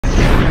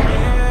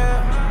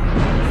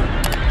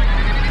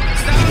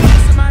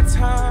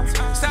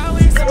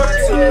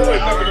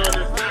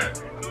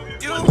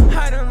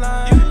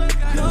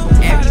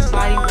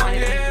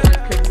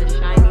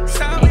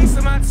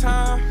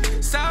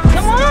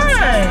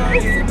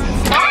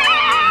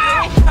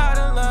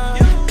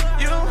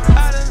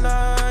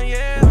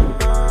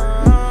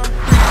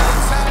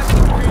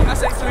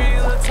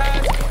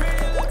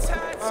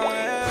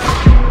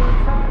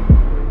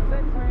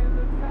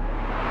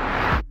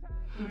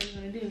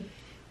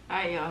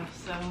Alright, y'all.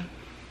 So,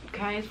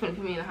 Kaya's gonna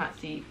put me in the hot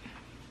seat.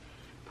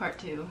 Part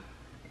 2.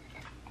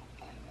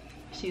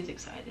 She's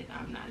excited.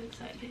 I'm not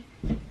excited.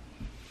 But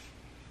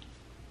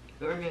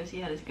we're gonna see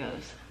how this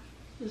goes.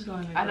 It's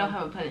going to I don't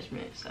have a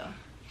punishment, so.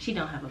 She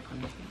don't have a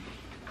punishment.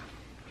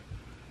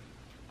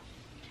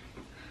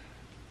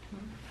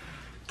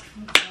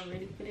 I'm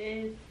ready for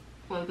this.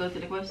 We'll go to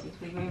the questions.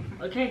 What are you waiting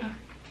for? Okay.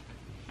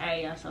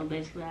 Alright, y'all. So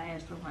basically, I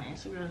asked on my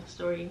Instagram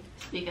story.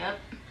 Speak up.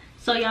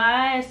 So y'all,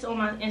 I asked on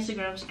my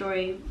Instagram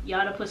story,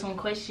 y'all to put some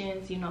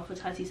questions, you know, for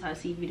Tati's Hot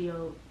Seat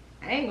video.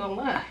 I ain't gonna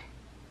lie.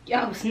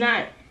 Y'all was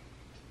not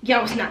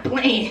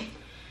playing.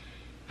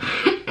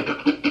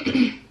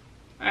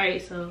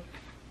 Alright, so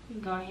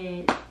go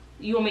ahead.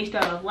 You want me to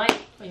start off light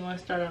or you want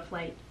to start off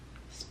like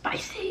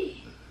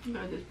spicy?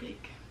 No, just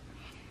pick.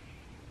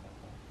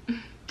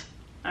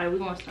 Alright, we're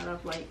gonna start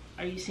off light.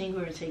 Are you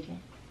single or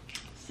taken?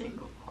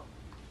 Single.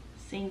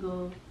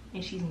 Single,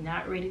 and she's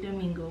not ready to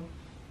mingle.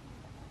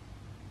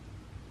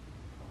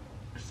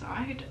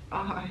 Side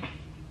eye.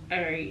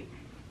 Alright.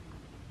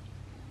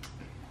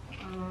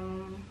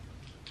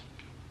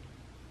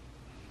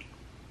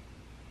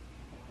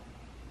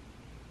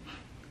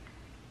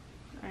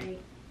 Alright.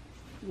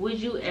 Would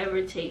you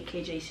ever take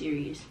KJ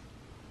serious?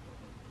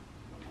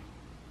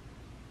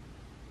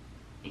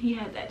 He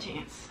had that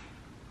chance.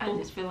 I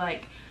just feel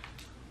like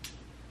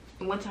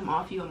once I'm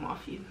off you, I'm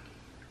off you.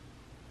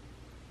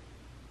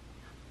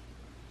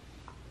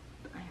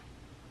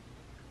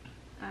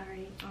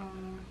 Alright,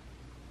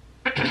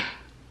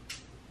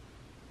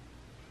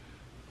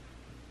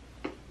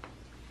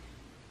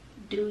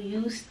 do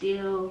you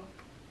still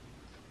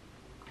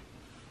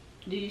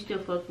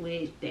fuck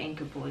with the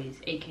Anchor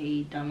Boys,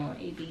 aka Damo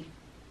and AB?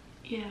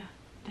 Yeah,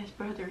 that's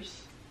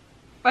brothers.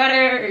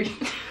 Brothers!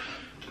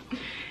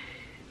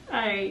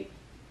 Alright.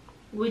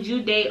 Would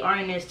you date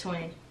RNS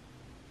Twin?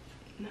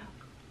 No.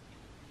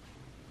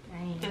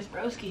 Dang. That's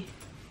broski.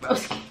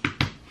 Broski.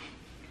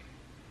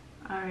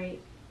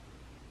 Alright.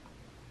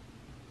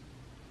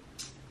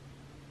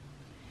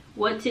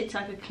 What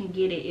TikToker can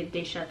get it if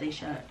they shot they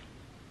shot?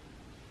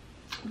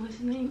 What's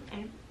his name?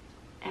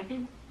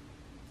 Evan?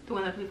 The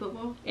one that played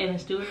football? Evan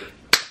Stewart?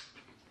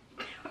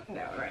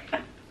 No, right.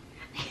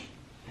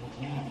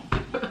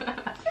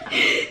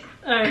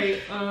 Alright,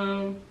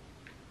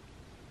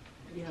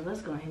 yeah,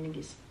 let's go ahead and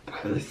get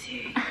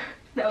spicy.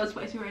 That was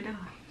spicy right now.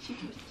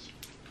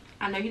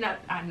 I know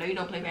you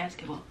don't play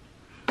basketball.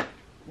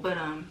 But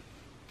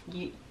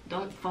you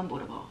don't fumble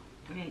the ball.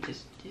 Okay,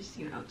 just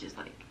you know, just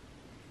like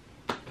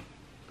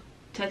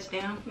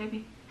touchdown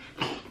maybe.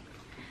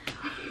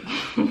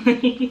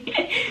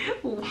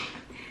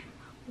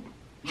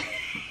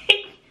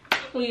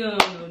 We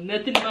don't know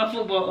nothing about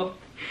football.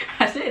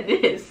 I said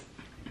this.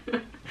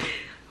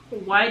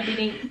 Why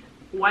didn't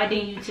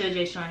you tell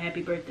Jay Sean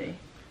happy birthday?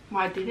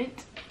 Why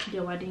didn't?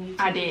 Yeah, why didn't you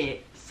I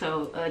did.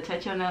 So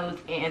touch your nose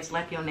and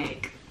slap your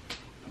neck.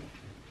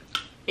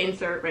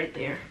 Insert right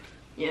there.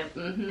 Yep.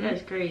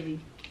 That's crazy.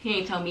 He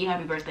ain't told me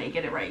happy birthday.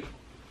 Get it right.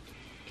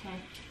 Okay.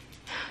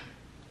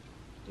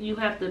 You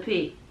have to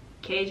pick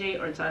KJ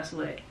or Ty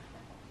Sweat.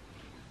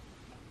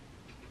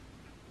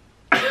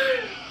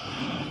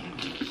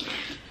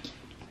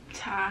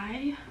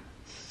 Ty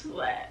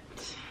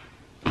Sweat.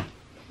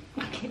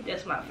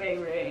 That's my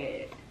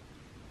favorite.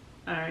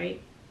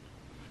 Alright.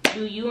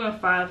 Do you and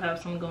Five have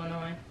something going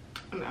on?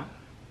 No.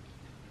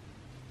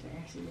 To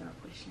answer your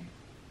question.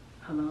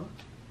 Hello?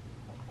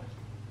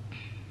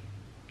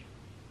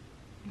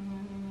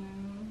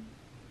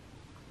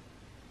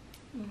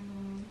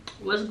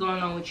 What's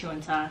going on with you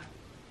and Ty?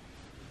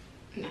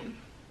 None.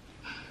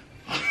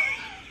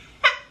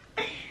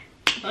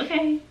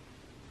 Okay.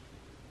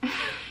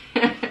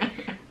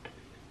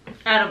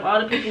 Out of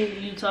all the people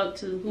you talk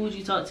to, who would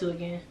you talk to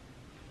again?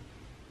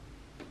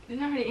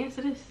 Didn't I already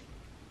answer this?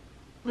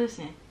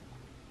 Listen,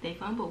 they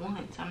fumbled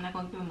once. I'm not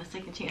gonna give them a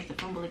second chance to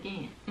fumble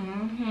again.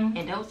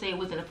 And don't say it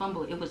wasn't a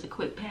fumble. It was a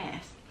quick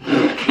pass.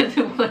 Because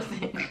it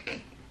wasn't.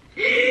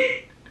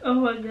 Oh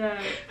my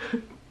god.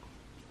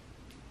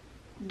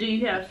 Do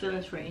you have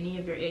feelings for any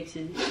of your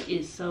exes?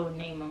 If so,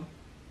 name them.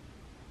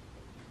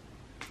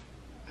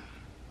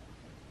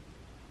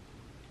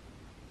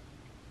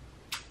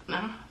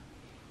 No.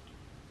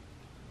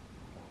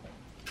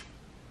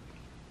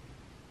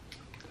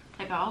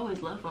 Like, I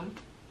always love them.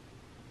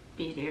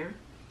 Be there.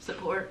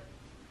 Support.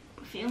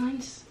 But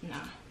feelings?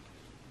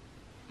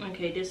 No.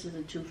 Okay, this is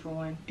a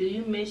 2-for-1. Do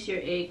you miss your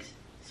ex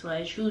 /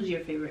 who's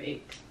your favorite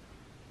ex?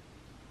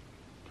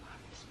 Do I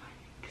miss my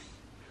ex?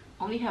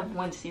 Only have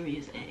one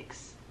serious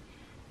ex.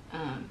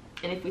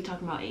 And if we're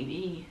talking about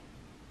AB,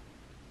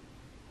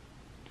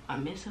 do I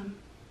miss him?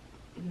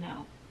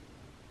 No.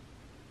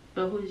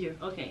 But who's your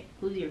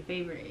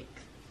favorite ex?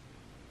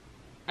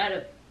 Out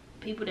of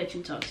people that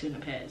you talked to in the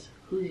past,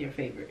 who's your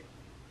favorite?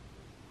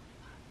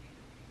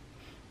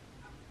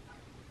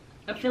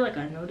 I feel like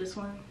I know this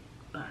one,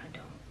 but I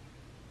don't.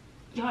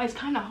 Y'all, it's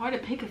kind of hard to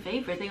pick a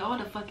favorite. They all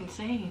the fucking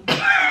same.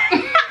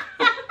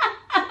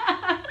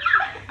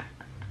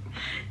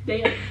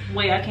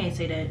 Wait, I can't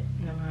say that.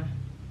 Never mind.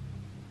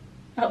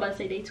 I was about to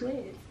say they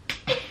twins.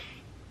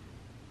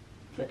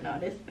 But no,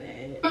 that's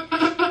bad.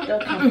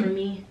 Don't come for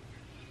me.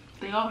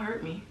 They all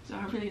hurt me, so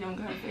I really don't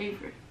got a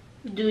favorite.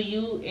 Do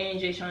you and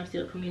Jay Sean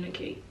still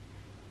communicate?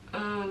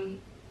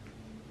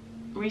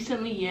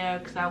 Recently, yeah,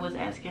 because I was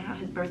asking how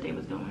his birthday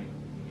was going.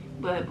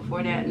 But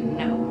before that,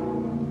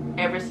 no.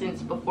 Ever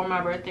since before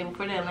my birthday,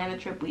 before the Atlanta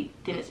trip, we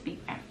didn't speak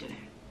after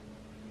that.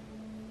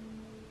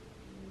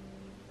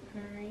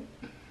 Alright.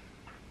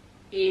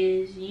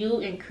 Is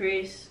you and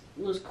Chris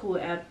was cool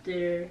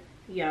after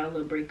y'all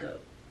little breakup?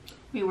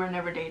 We were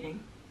never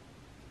dating.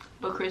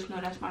 But Chris,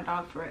 no, that's my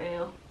dog for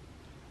L.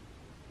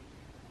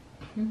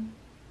 Name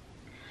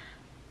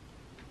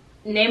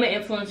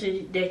an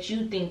influencer that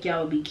you think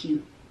y'all would be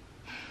cute.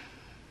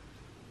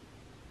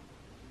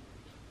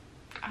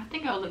 I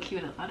think I would look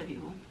cute with a lot of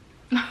people.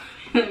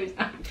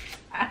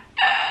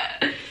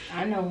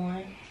 I know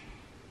one.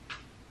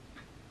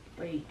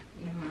 Wait,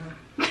 never mind.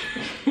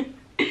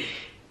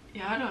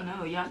 Yeah, I don't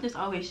know. Y'all just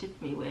always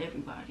ship me with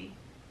everybody.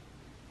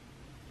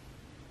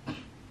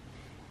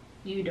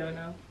 You don't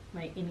know,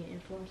 like, any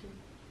influencers?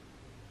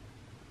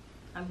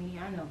 I mean,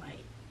 I know,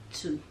 like,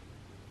 2.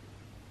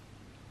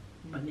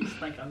 But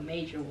it's, like, a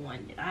major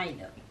one that I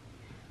know.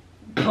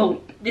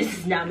 But this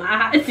is not my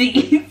hot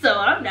seat, so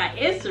I'm not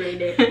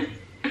answering it.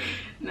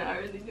 No, I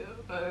really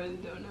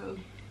don't know.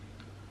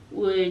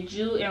 Would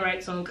you and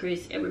Rex on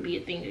Chris ever be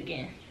a thing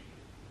again?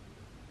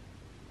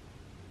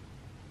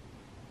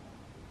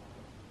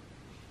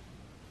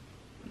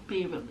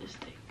 Be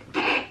realistic.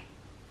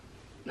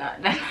 No,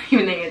 that's not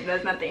even the answer.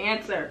 That's not the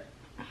answer.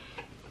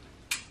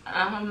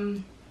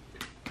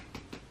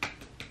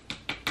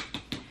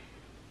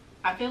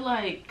 I feel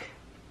like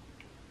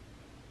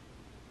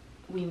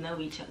we know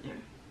each other.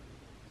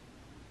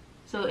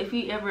 So if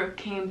we ever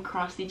came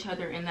across each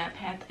other in that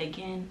path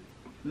again,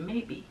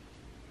 maybe.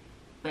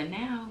 But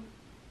now,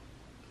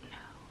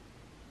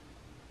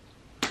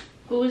 no.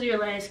 Who was your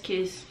last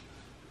kiss?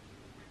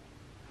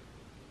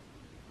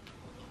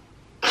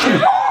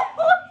 No!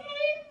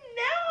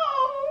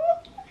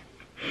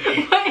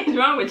 What is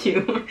wrong with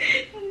you?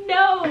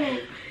 No.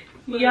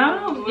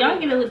 Y'all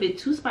get a little bit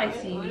too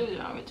spicy. What is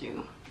wrong with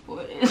you?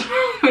 What is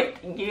wrong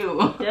with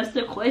you? That's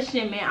the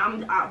question,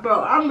 man.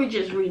 I'm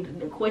just reading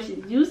the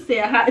questions. You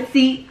said hot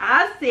seat.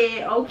 I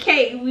said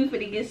okay. We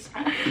finna get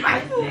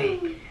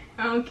spicy.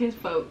 I don't kiss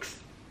folks.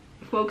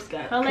 Folks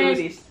got Her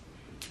cooties.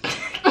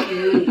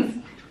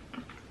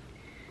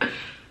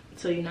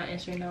 So you're not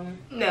answering that one?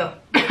 No.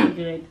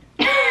 Good.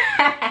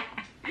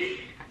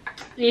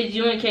 Is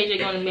you and KJ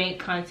going to make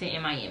content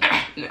in Miami?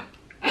 No.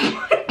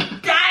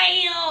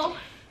 Damn.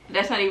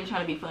 That's not even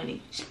trying to be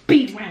funny.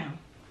 Speed round.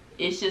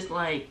 It's just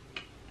like,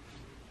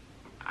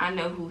 I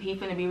know who he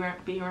finna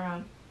be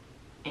around,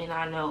 and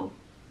I know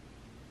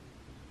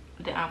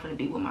that I'm finna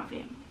be with my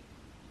family.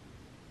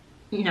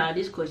 Nah,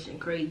 this question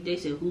crazy. They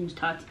said, who's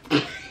Tati?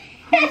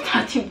 Who's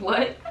Tati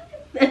what?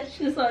 That's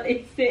just all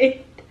they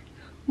said.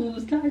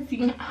 Who's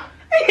Tati?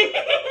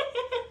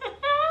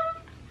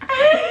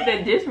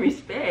 The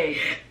disrespect.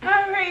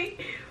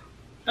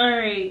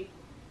 Alright.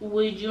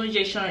 Would you and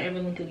Jay Sean ever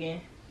link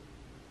again?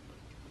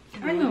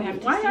 I know.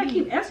 Why y'all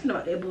keep asking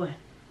about that boy?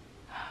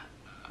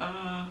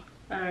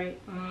 Alright.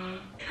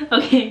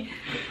 Okay.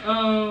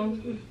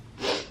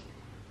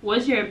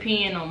 What's your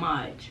opinion on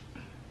Maj?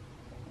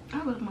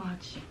 I love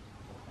Maj.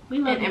 We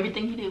love and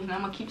everything he do, and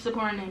I'm gonna keep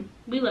supporting him.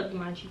 We love you,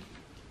 Maj.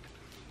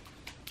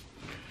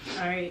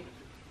 Alright.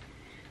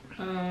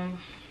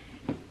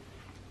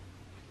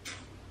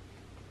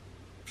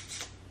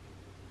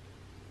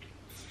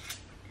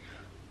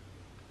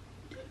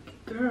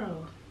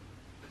 Girl.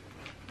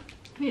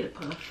 I need a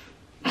puff.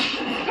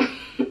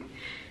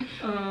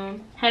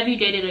 Have you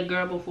dated a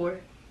girl before?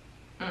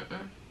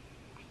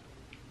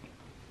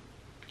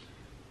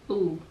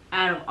 Ooh,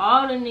 out of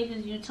all the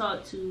niggas you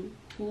talk to,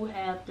 who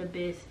have the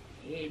best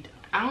head?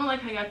 I don't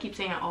like how y'all keep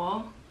saying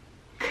all.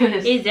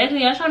 Cause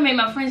exactly, I'm trying to make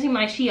my friend seem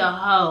like she a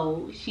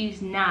hoe.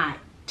 She's not.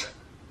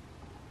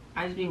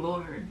 I just be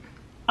bored.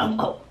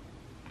 Oh.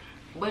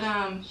 But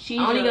I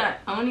only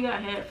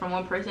got head from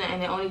one person,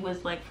 and it only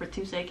was like for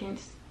 2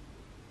 seconds.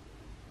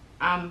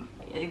 I'm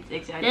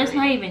exaggerating. That's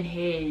not even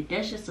head.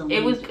 That's just a.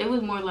 It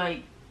was more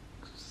like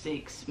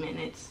 6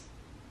 minutes.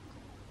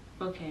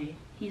 Okay,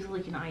 he's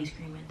licking ice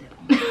cream at that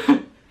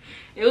point.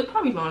 It was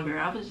probably longer.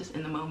 I was just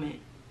in the moment.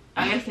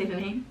 I gotta say the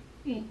name.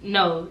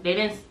 No, they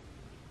didn't.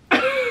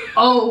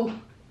 Oh,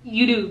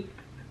 you do.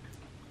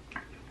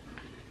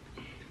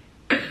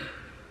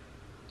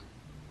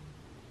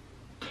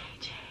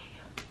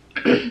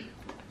 KJ.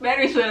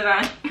 Battery's switched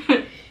on.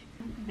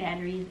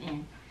 Battery's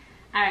in.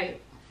 Alright.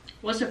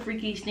 What's the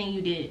freakiest thing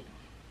you did?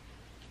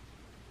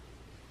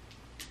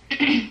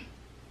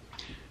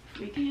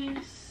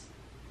 Freakiest?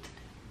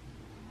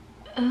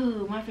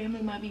 Oh, my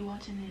family might be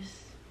watching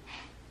this.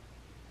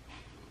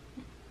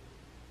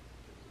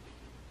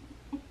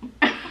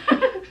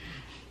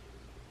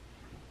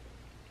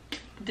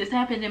 This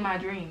happened in my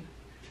dream.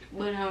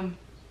 But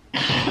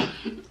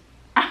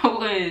I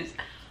was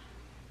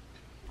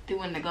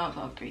doing the Golf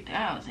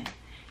 3000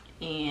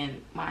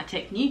 and my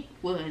technique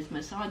was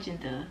massaging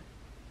the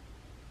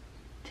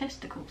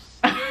testicles.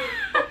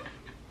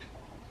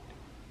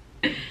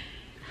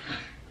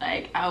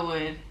 Like I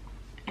would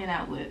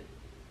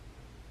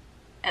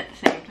at the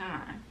same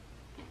time.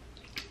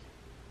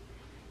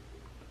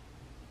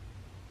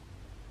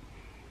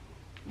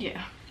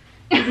 Yeah.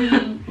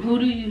 Who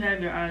do you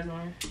have your eyes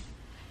on?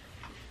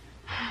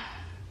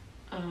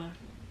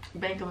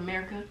 Bank of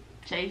America,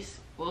 Chase,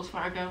 Wells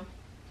Fargo.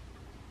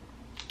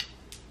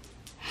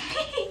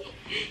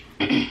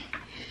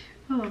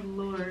 Oh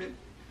Lord.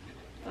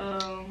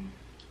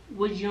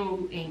 Would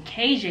you and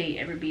KJ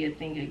ever be a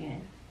thing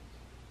again?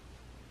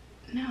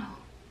 No,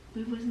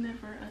 we was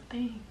never a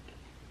thing.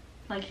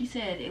 Like he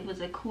said, it was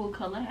a cool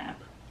collab.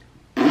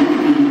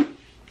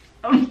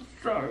 I'm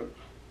sorry.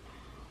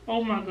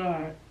 Oh my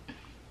God.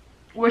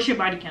 What's your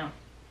body count?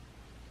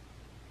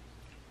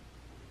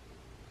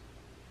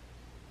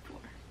 4.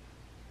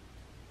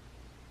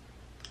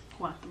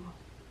 4.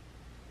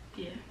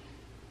 Yeah.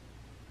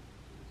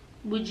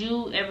 Would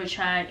you ever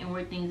try and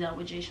work things out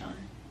with Jay Sean?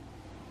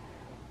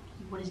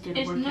 What is there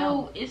to work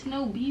out? It's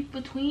no beef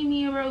between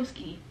me and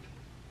Broski.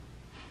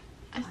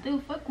 I still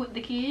fuck with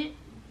the kid.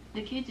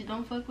 The kid just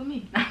don't fuck with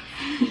me. I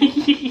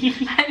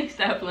need to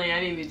stop playing. I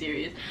need to be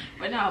serious.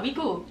 But no, we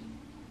cool.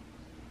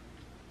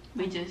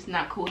 We just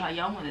not cool how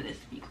y'all wanted us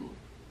to be cool.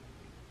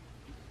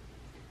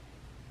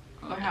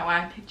 Or how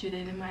I pictured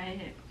it in my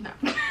head. No.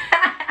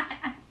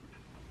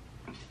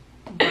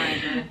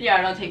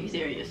 Y'all don't take me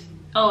serious.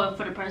 Oh, and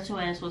for the person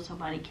who asked what's her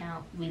body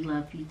count, we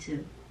love you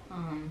too.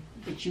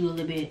 But you a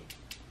little bit.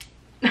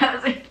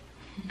 Alright.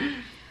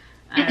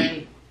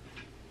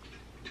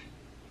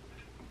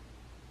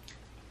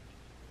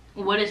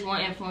 What is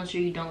one influencer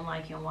you don't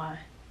like and why?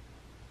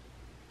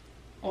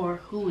 Or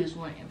who is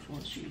one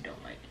influencer you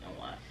don't like and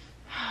why?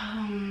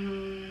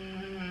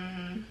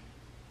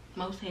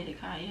 Most hated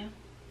Kaya.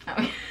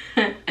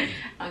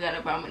 I got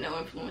a problem with no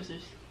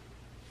influencers.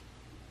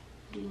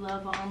 We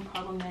love our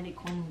unproblematic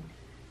queen.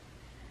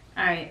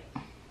 Alright.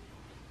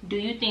 Do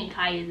you think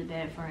Kaya is a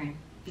bad friend?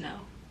 No.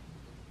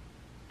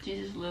 She's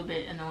just a little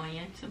bit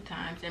annoying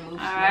sometimes and moves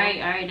slow.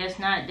 Alright, that's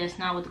not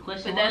what the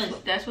question was.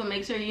 But that's what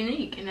makes her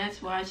unique, and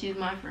that's why she's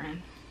my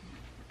friend.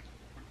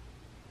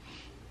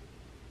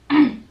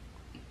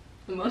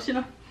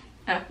 Emotional?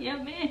 Oh.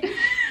 Yeah, man.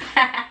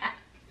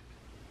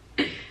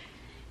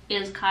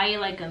 Is Kaya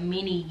like a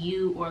mini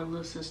you or a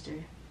little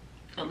sister?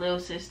 A little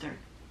sister.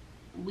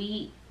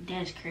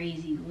 That's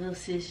crazy. Little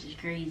sister's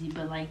crazy,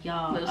 but like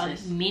y'all,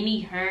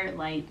 mini her,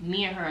 like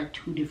me and her are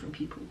 2 different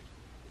people.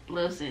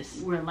 Little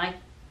sis. We're like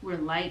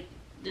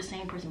the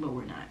same person, but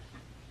we're not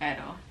at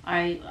all.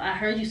 Alright, I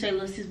heard you say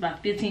little sis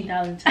about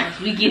 15,000 times.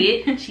 We get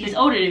it. She's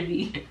older than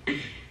me.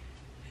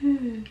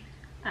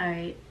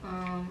 Alright,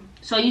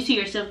 so you see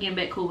yourself getting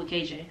back cool with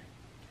KJ?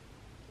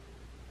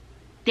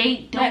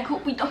 They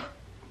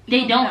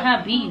don't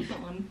have beef.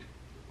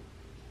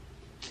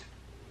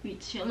 We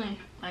chilling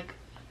like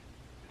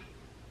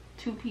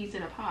 2 peas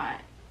in a pod.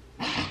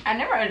 I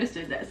never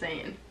understood that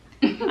saying.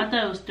 I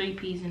thought it was 3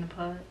 peas in a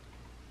pod.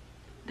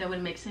 That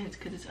wouldn't make sense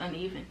because it's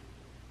uneven.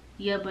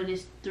 Yeah, but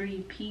it's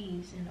 3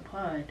 peas in a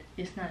pod.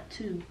 It's not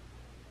 2.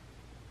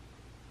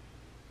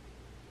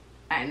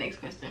 Alright, next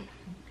question.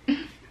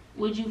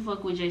 Would you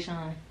fuck with Jay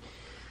Sean?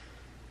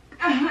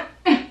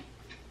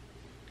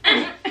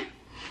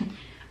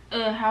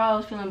 How I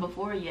was feeling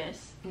before,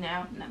 yes.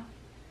 Now, no.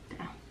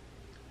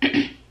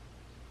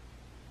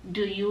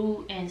 Do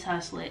you and Ty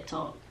Slut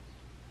talk?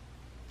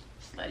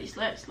 Slutty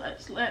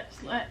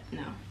slut.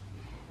 No.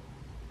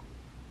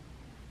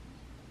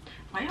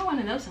 Why y'all want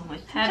to know so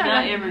much? Have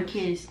y'all ever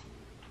kissed?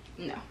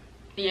 No.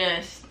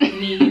 Yes.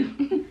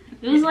 Me.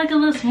 It was like a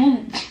little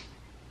smooch.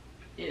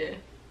 Yeah.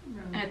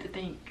 I had to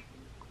think.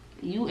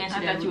 You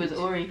answered. I thought you was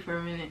Ori for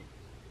a minute.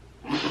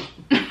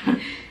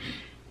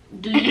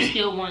 Do you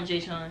still want Jay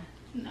Sean?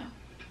 No.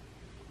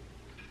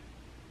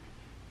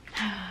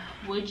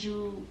 Would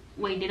you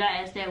wait? Did I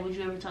ask that? Would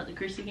you ever talk to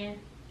Chris again?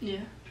 Yeah.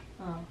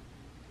 Oh.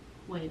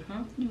 Wait,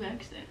 huh? You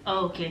asked that.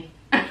 Oh, okay.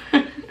 I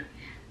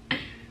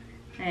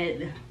had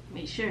to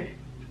make sure.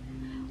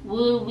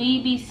 Will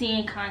we be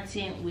seeing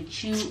content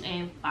with you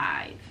and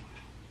 5?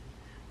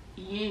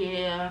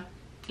 Yeah,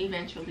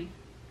 eventually.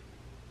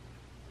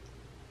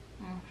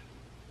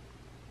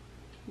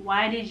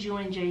 Why did you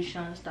and Jay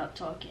Sean stop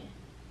talking?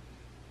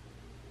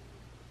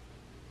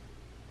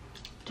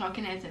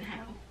 Talking as in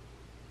how?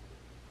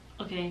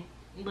 Okay,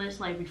 let's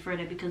like refer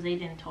that because they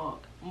didn't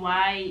talk.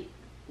 Why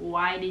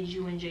did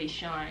you and Jay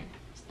Sean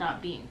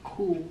stop being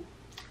cool?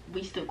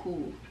 We still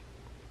cool.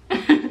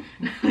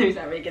 Let's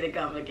not making it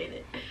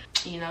complicated.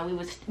 You know, we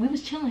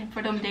was chilling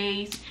for them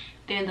days.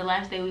 Then the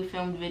last day we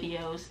filmed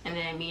videos, and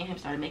then me and him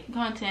started making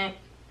content.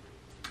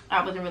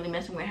 I wasn't really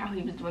messing with how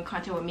he was doing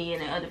content with me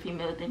and the other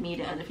females than me,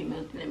 the other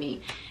females than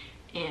me,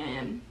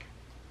 and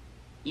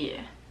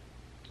yeah.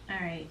 All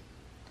right.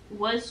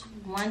 What's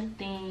one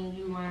thing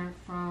you learned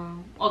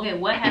from? Okay,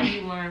 what have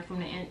you learned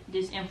from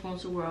this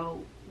influencer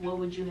world? What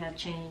would you have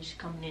changed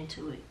coming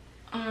into it?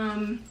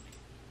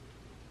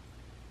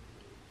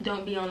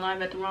 Don't be on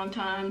live at the wrong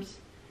times.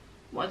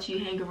 watch you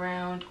hang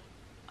around.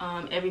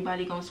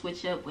 Everybody gonna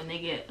switch up when they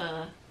get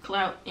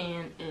clout,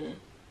 and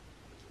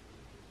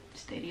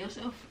stay to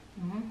yourself.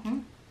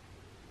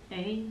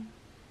 Hey,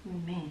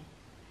 man.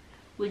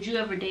 Would you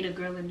ever date a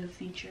girl in the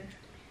future?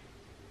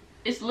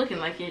 It's looking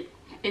like it.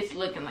 It's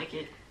looking like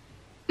it.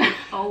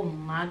 Oh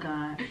my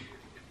god.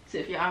 So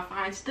if y'all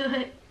find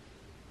stud,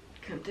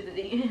 come to the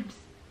DMs.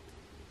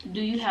 Do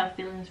you have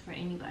feelings for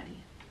anybody?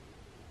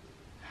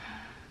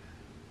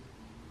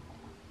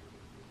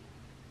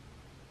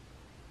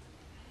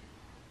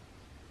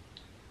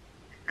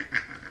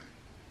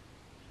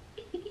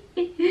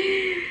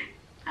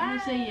 I'm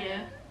gonna say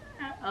yeah.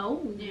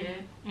 Oh.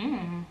 Yeah.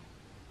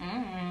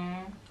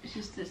 It's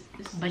just this.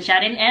 But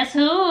y'all didn't ask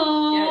who.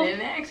 Y'all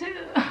didn't ask who.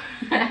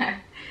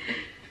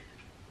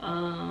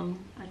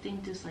 I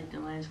think this like the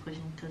last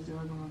question because the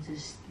other ones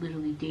is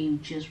literally they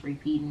just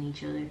repeating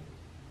each other.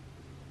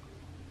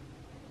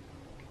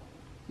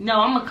 No,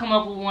 I'm gonna come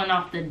up with one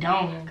off the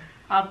dome.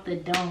 Off the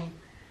dome.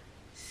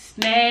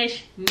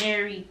 Smash,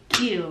 marry,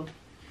 kill.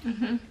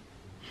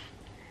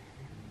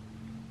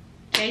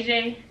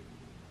 KJ,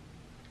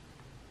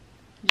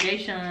 Jay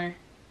Sean,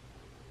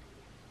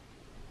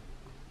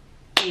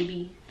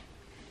 AB.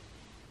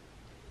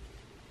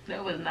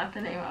 That was not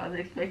the name I was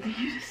expecting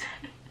you to say.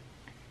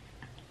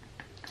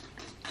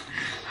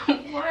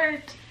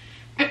 What?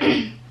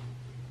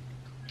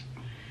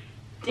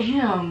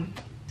 Damn.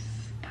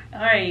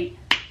 Alright.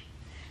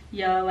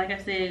 Y'all, like I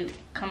said,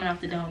 coming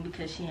off the dome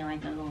because she ain't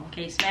like the other one.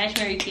 Okay, smash,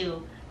 marry,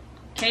 kill.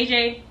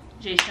 KJ,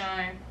 Jay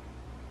Sean,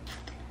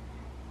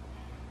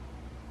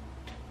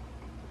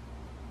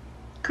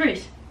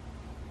 Chris.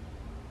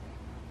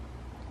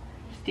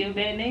 Still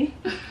bad name?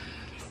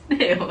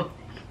 Still.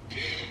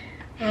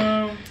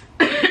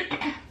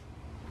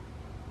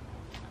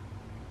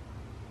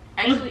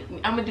 Actually,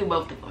 I'm gonna do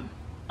both of them.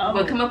 Oh.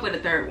 But come up with a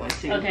third one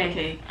too.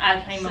 Okay.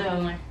 I came up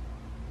with one.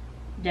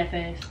 That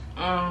fast.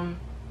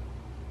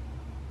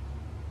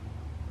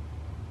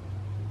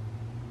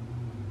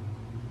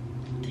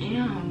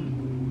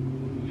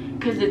 Damn.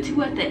 Cause the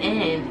two at the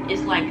end,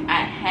 it's like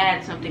I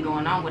had something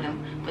going on with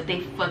them, but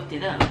they fucked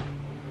it up.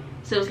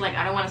 So it's like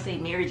I don't want to say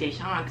Mary J.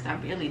 Sean because I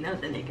barely know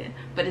the nigga,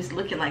 but it's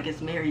looking like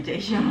it's Mary J.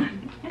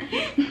 Sean.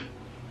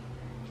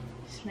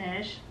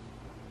 Smash.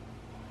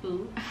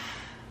 Ooh.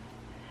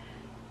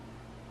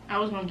 I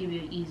was gonna give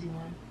you an easy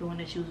one, the one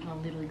that you was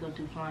gonna literally go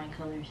through flying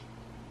colors.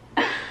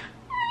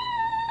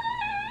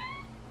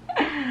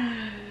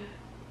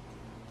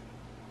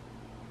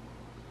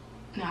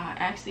 Nah,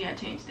 actually I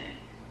changed that.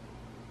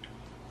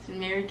 It's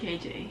Mary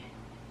KJ.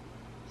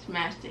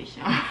 Smash J.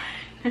 Sean.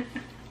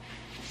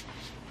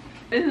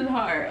 This is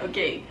hard.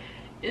 Okay,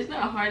 it's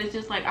not hard. It's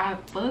just like I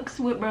fucks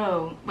with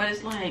bro, but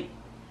it's like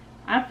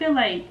I feel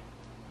like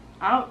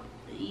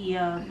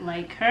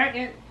like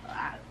her.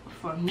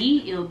 For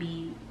me, it'll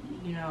be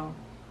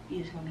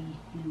it's gonna be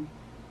you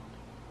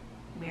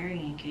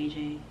marrying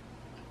KJ,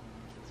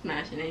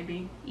 smashing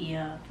AB.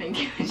 Yeah. And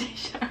killing J.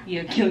 Sean.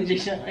 Yeah, killing J.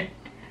 Sean.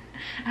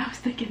 I was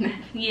thinking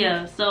that.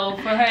 Yeah. So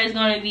for her, it's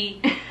gonna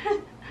be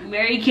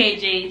marry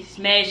KJ,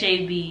 smash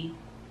AB,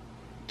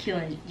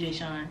 killing J.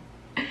 Sean.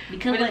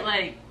 Because but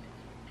like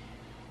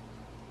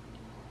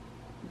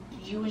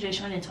you and Jay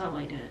Sean didn't talk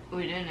like that.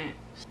 We didn't.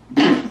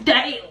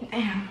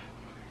 Damn.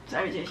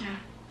 Sorry, Jay Sean.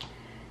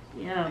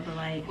 Yeah, but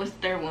like, what's the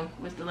third one?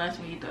 What's the last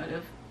one you thought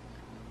of?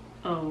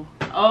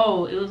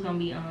 Oh, it was gonna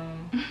be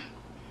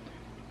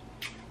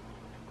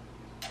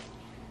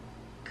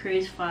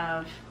Chris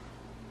 5,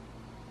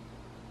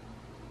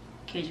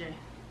 KJ.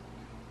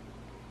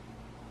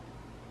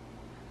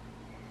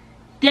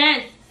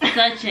 That's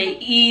such a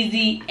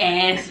easy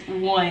ass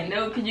one.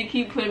 No, cause you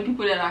keep putting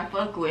people that I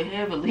fuck with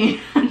heavily.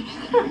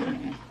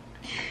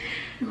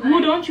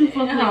 Who don't you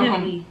fuck with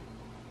heavily?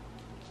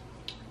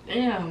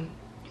 Damn.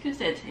 You could have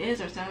said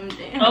Tiz or something.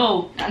 Damn.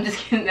 Oh. I'm just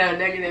kidding. No,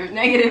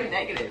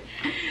 negative.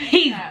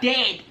 He's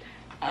dead.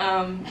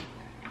 Damn.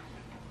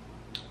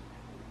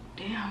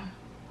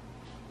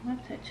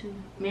 What's that too?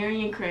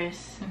 Mary and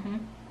Chris.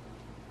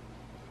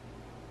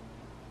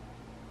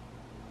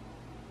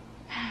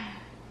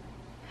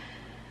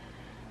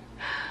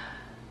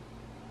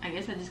 I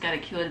guess I just gotta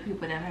kill the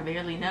people that I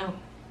barely know.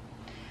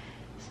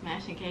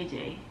 Smashing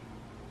KJ.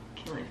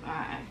 Killing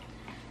 5.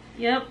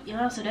 Yep,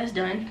 yeah, so that's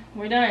done.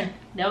 We're done.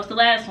 That was the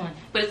last one.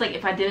 But it's like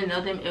if I didn't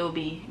know them, it would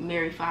be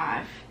marry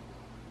 5.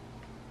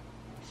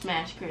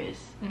 Smash Chris.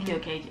 Kill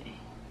KJ.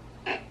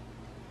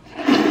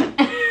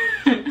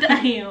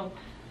 Damn.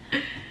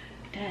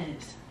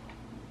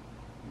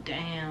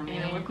 Damn, man.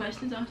 Any more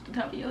questions off the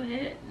top of your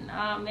head?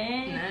 Nah,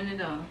 man. None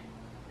at all.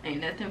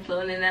 Ain't nothing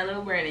floating in that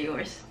little brain of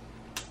yours.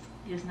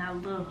 It's not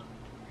little.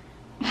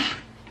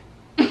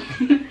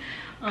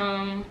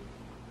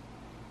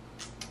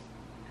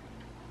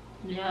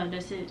 Yeah,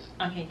 that's it.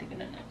 I can't think of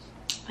nothing else.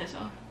 That's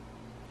all.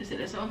 That's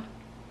all?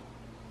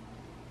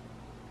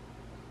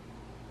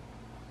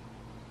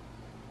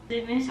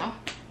 That's all.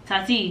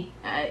 Tati.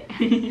 Alright.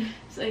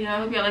 So yeah, I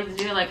hope y'all like this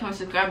video. Like, comment,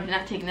 subscribe. Do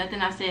not take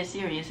nothing I said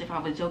serious. If I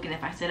was joking,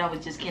 if I said I was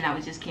just kidding, I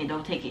was just kidding.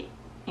 Don't take it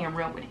and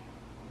run with it.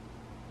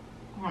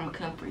 Or I'm gonna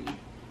come for you.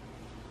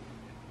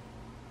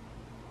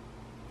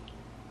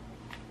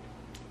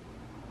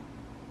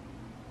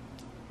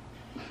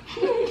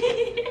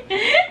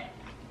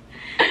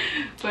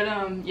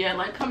 But yeah,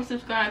 like, comment,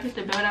 subscribe, hit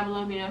the bell down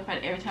below, be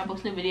notified every time I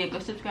post a video. Go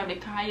subscribe to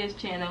Kaya's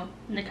channel,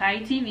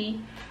 Nakai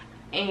TV,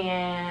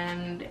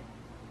 and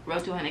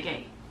road to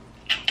 100K.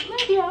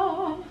 Love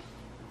y'all.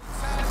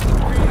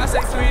 I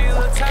say 3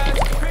 little times,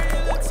 3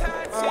 little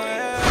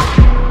times.